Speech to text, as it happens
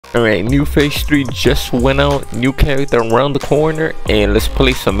Alright, new phase 3 just went out, new character around the corner, and let's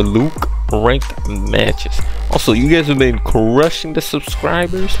play some Luke ranked matches. Also, you guys have been crushing the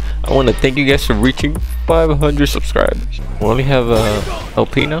subscribers. I want to thank you guys for reaching 500 subscribers. We only have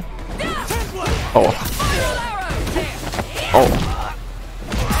LP now. Oh,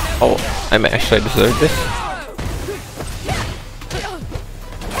 I actually deserve this.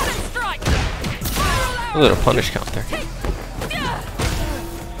 A little punish counter.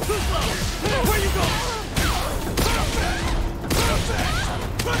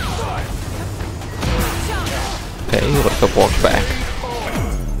 Okay, let's up walk back.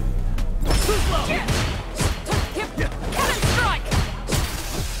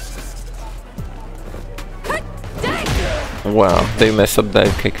 Wow, they messed up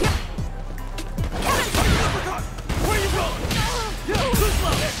dive kick.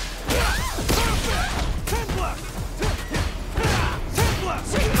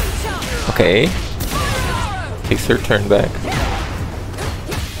 Okay, takes her turn back.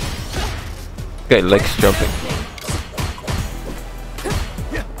 Okay, legs jumping.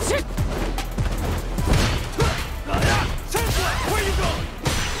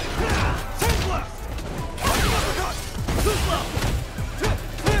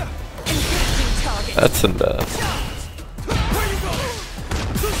 That's enough.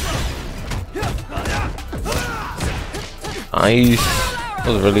 Nice. That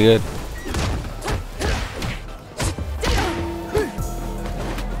was really good.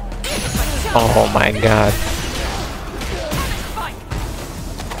 Oh my god.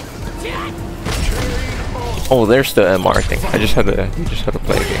 Oh, there's the MR thing. I just had to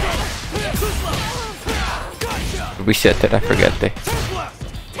play a game. Reset it, I forget it.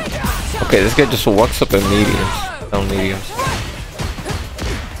 Okay, this guy just walks up in mediums. Down mediums.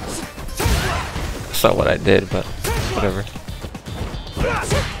 That's not what I did, but whatever.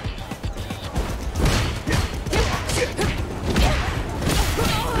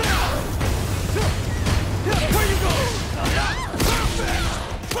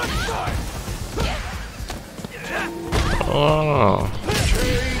 Oh.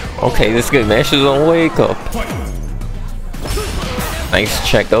 Okay, this guy mashes on wake up. Nice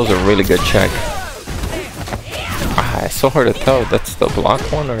check, that was a really good check. Ah, it's so hard to tell. That's the block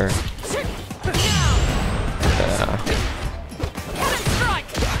one or...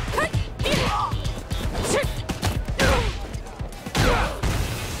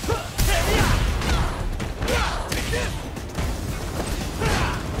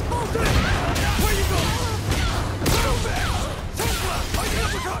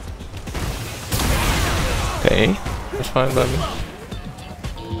 Okay, that's fine by me.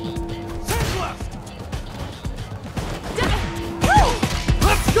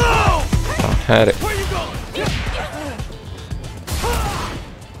 Had it.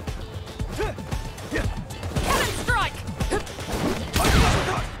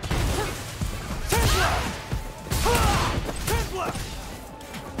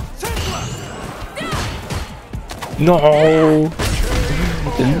 No.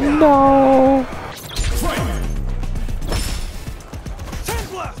 No.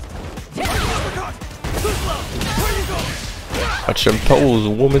 Watch them toes,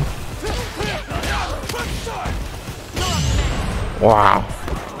 woman. Wow,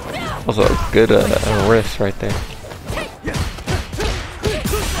 that was a good wrist right there.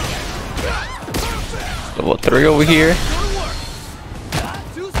 Level 3 over here.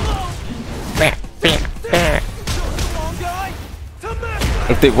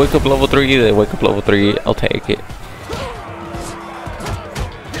 If they wake up level 3, they wake up level 3. I'll take it.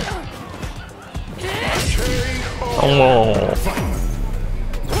 Oh,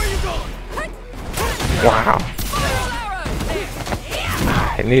 wow.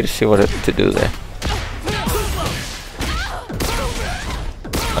 I need to see what to do there.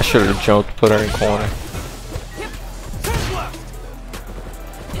 I should have jumped, put her in corner.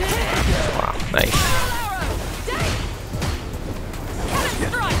 Wow, nice.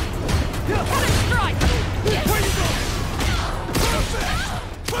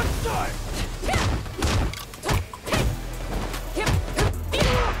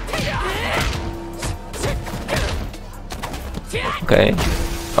 Okay,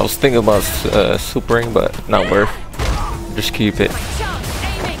 I was thinking about supering, but not worth. Just keep it.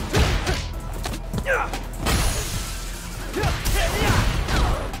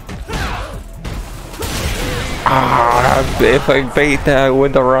 Ah, if I bait that, I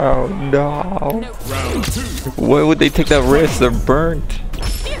win the round. No. Why would they take that risk? They're burnt.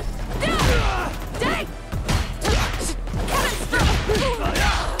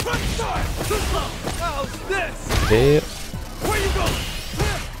 Yeah.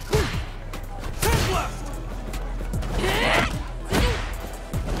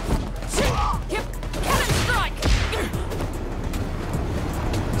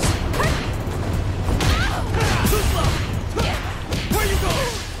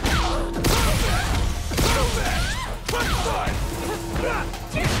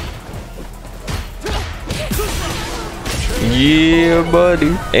 Yeah, buddy.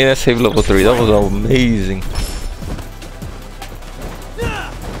 And I saved level 3. That was amazing.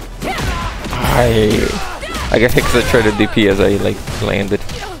 I got hit because I tried to DP as I like landed.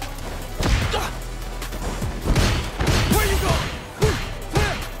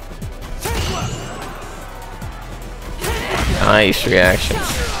 Nice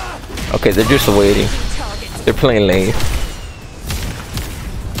reactions. Okay, they're just waiting. They're playing lane.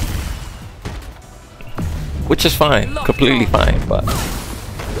 Which is fine. Completely fine, but...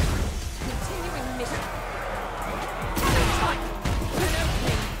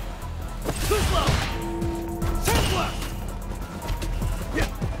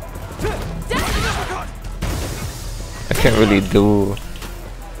 I can't really do...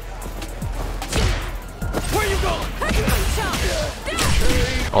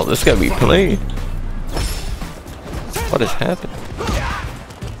 Oh, this gotta be played. What has happened?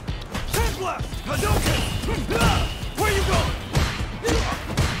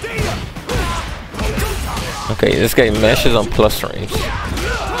 Okay, this guy mashes on plus range.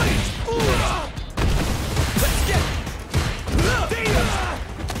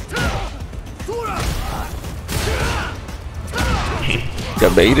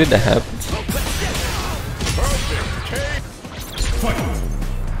 Got baited, that happens.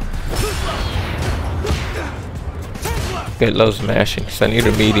 Guy loves mashing, so I need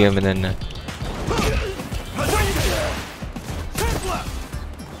a medium and then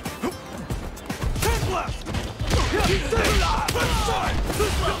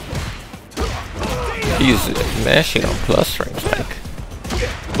he's mashing on plus range, like,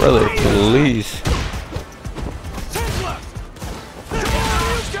 brother, please.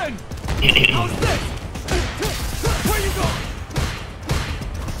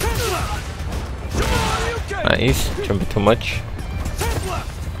 Nice, jumping too much.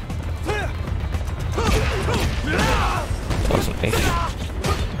 That wasn't nice.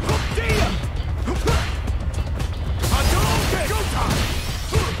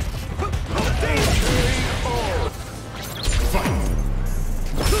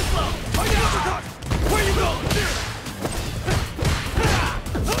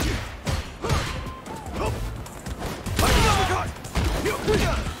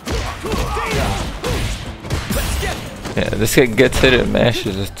 Yeah, this guy gets hit and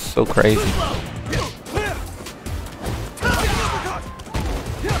mashes, it's so crazy.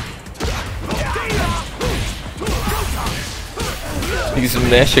 He's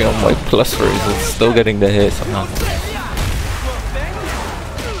mashing on like plus raise and still getting the hit somehow.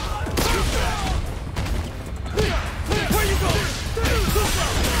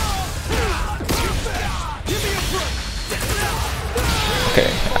 Okay,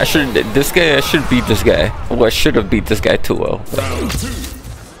 I should beat this guy. Well, I should have beat this guy too well.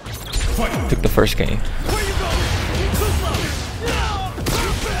 Took the first game.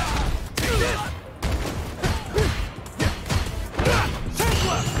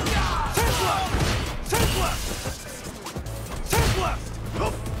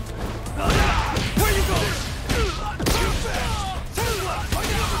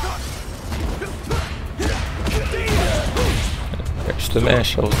 There's the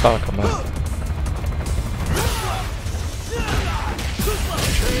mash I was talking about.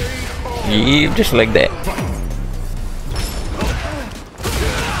 Yeah, just like that.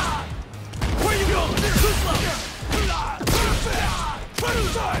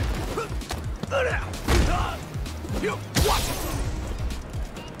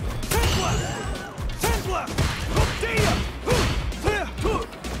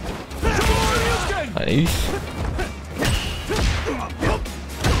 Nice.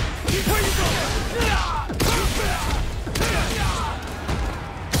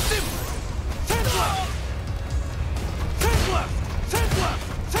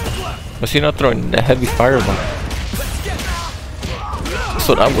 Was he not throwing a heavy fireball? That's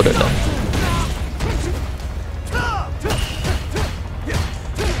what I would have done.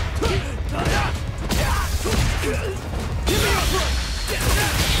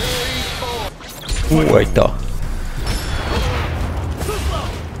 Ooh, I thought.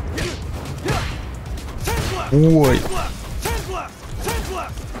 Ooh,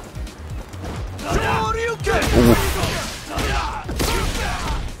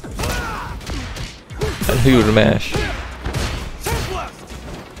 and he would mash.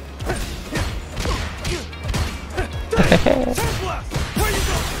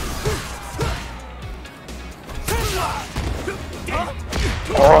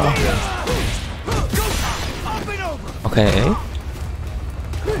 Oh. Okay.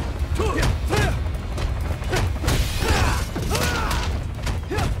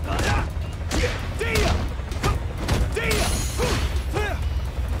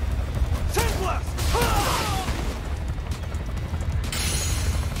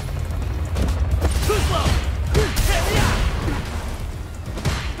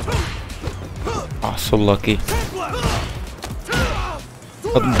 so lucky.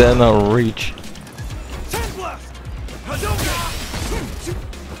 Up then I'll reach.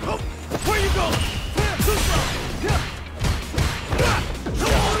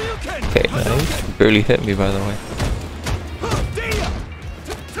 Okay, nice. Barely hit me, by the way.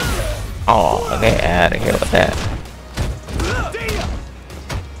 Oh, get out of here with that.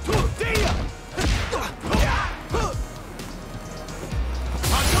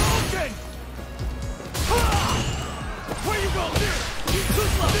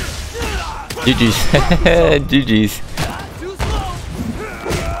 GG's. GG's.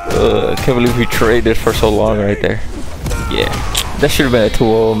 Can't believe we traded for so long right there. Yeah, that should have been a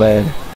 2-0, man.